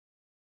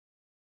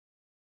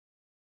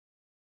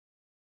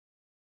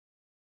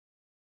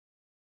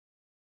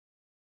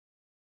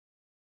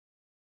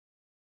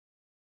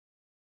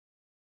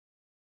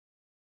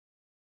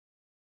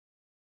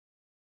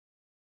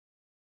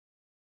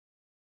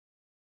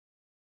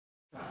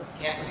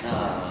Yeah,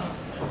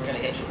 we're going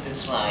to get you a good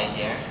slide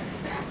here.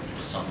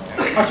 Somewhere.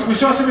 We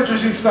saw some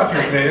interesting stuff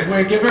here today. We're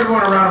going to give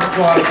everyone a round of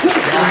applause.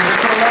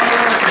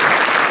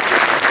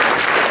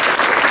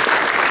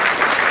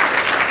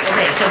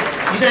 Okay, so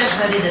you guys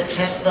ready to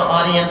test the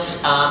audience?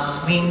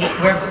 Now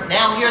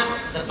here's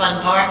the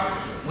fun part.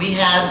 We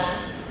have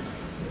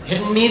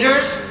hidden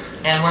meters,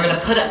 and we're going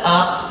to put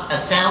up a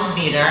sound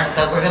meter,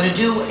 but we're going to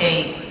do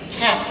a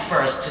test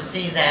first to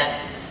see that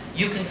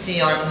you can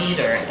see our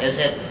meter.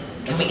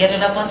 Can we get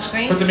it up on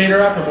screen? Put the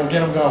meter up and we'll get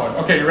them going.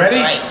 Okay, you ready?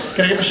 All right.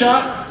 Can I give a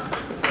shot?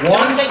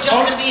 Don't say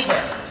Justin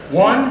Bieber.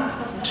 1,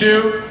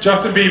 2,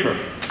 Justin Bieber.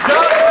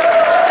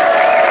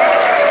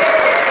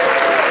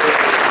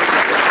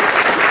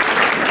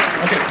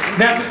 Okay,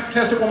 now just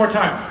test it one more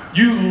time.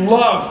 You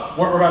love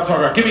what we're about to talk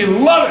about. Give me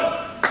love it.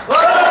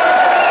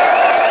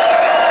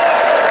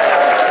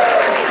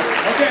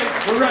 Okay,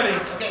 we're ready.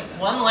 Okay,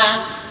 one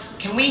last.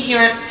 Can we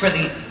hear it for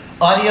the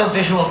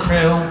audio-visual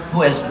crew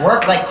who has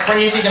worked like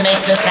crazy to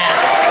make this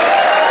happen?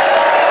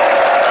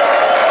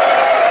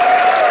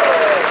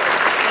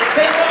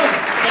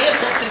 They have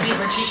Justin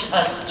Bieber teach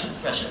us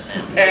toothbrushes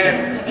now.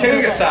 And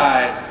kidding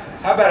aside,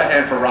 how about a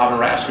hand for Robin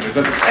Rashkin, who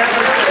does this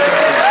every single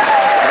day.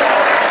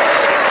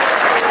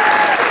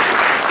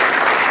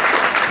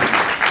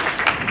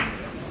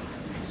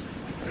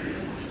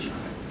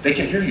 They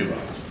can hear you,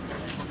 Robin.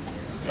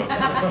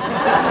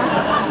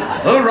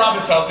 Little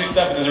Robin tells me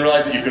stuff and doesn't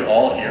realize that you could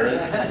all hear it.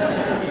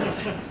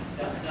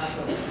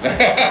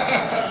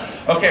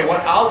 Okay,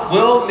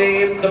 we'll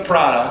name the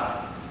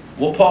product.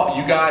 We'll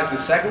you guys, the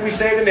second we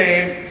say the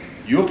name,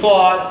 you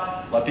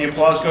applaud, let the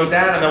applause go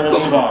down, and then we'll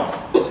move on.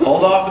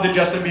 Hold off for the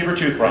Justin Bieber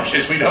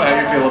toothbrushes. We know how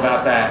you feel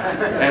about that.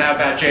 And how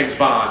about James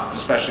Bond,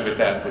 especially with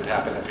that, what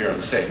happened up here on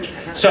the stage.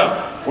 So,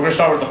 we're going to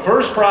start with the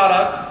first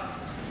product.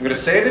 I'm going to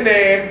say the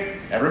name.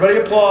 Everybody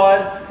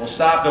applaud. We'll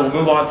stop, then we'll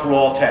move on through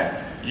all 10.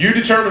 You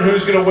determine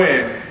who's going to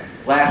win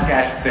Last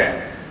Gadget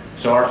Standing.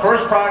 So our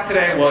first product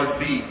today was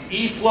the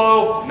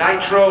eFlow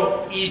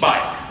Nitro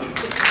e-bike.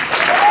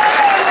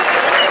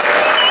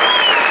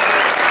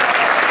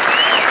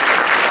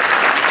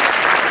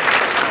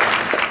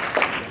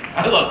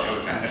 I love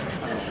doing that.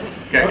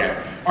 Okay.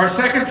 Our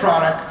second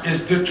product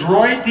is the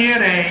Droid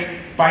DNA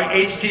by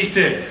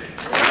HTC.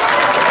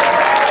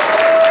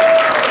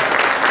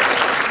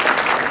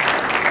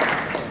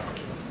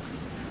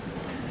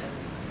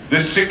 The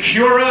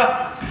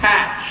Secura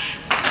patch.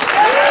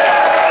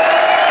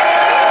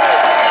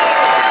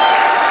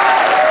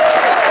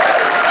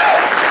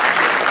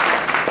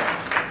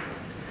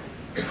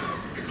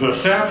 The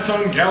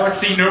Samsung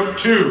Galaxy Note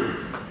 2.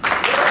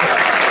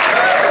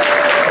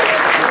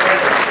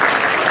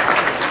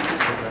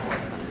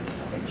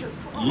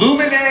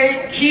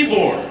 Lumine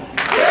keyboard.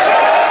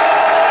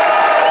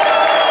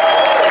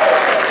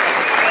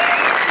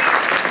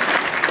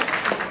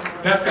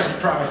 That's because we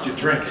promised you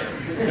drinks.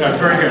 That's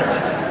very good.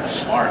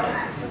 Smart.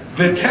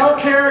 The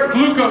Telcare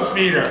glucose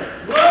meter.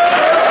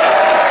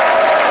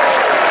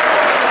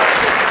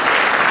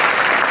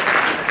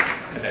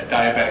 And that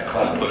diabetic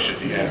cloud push at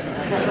the end.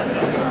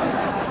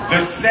 The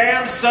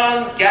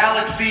Samsung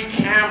Galaxy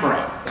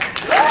camera.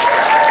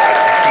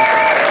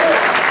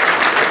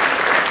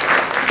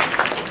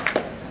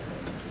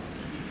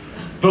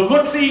 The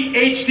Looksy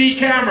HD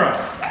camera.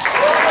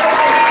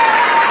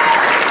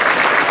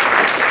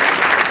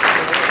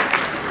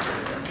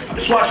 I'm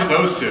just watching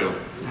those two.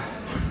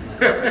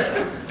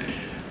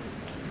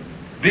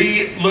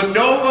 The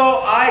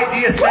Lenovo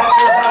Idea Center.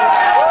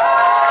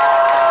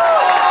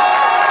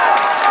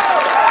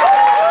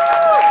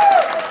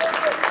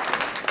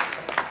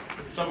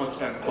 Someone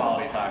spent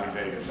quality time in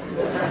Vegas.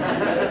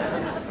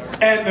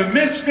 And the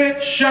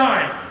Misfit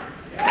Shine.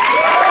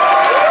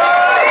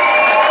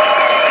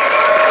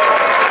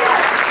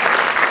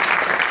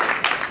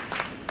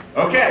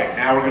 Okay,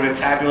 now we're going to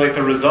tabulate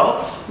the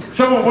results.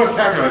 Someone was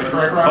tabulated,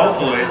 correct, Rob?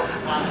 Hopefully.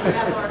 We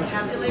have our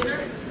tabulator.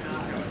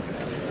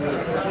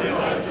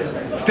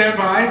 Stand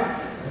by.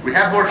 We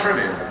have more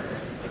trivia.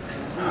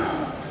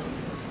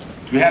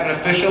 Do we have an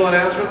official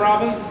announcement,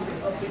 Robin?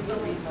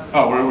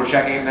 Oh, we're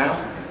checking it now?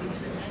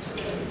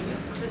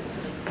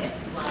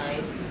 Next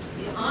slide.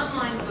 The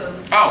online vote.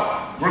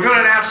 Oh, we're going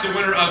to announce the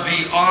winner of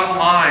the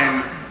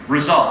online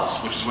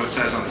results, which is what it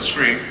says on the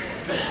screen.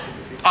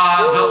 The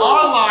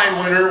online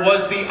winner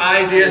was the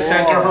Idea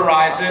Center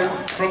Horizon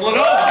from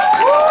Lenovo.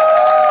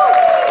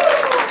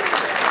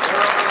 They're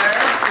over there.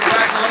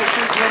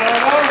 Congratulations,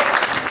 Lenovo.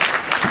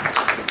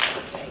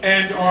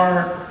 And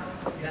our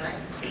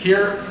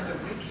here.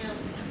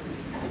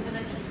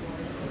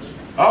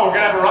 Oh, we're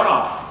going to have a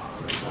runoff.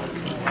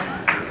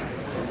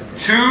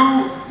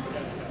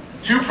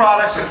 Two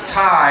products have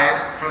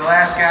tied for the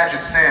last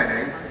gadget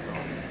standing.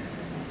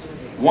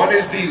 One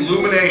is the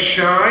Lumine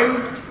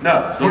Shine.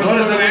 No, What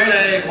is the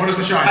Lumine? What is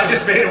the Shine? I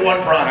just made it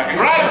one product.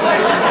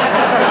 Congratulations!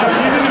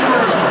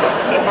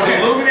 It's the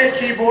Lumine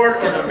keyboard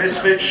or the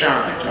Misfit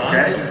Shine.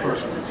 Okay?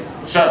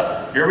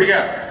 So, here we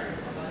go.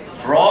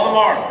 For all the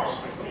marbles.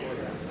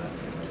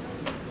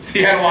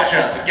 You gotta watch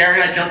us. Gary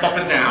and I jumped up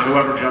and down.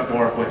 Whoever jumped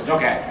more wins.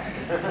 Okay.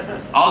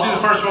 I'll do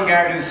the first one,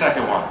 Gary, do the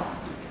second one.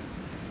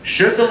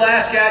 Should the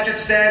last gadget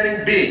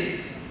standing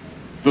be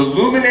the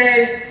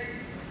Lumine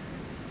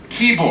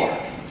keyboard?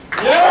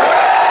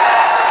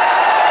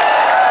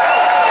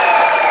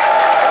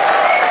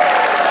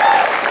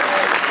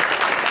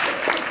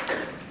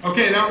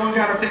 Okay, that one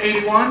got up to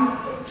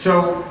 81.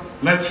 So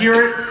let's hear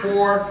it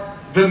for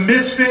the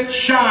Misfit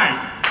Shine.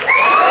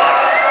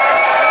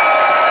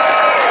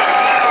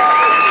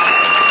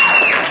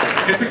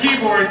 It's the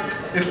keyboard.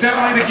 It's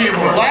definitely the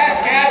keyboard.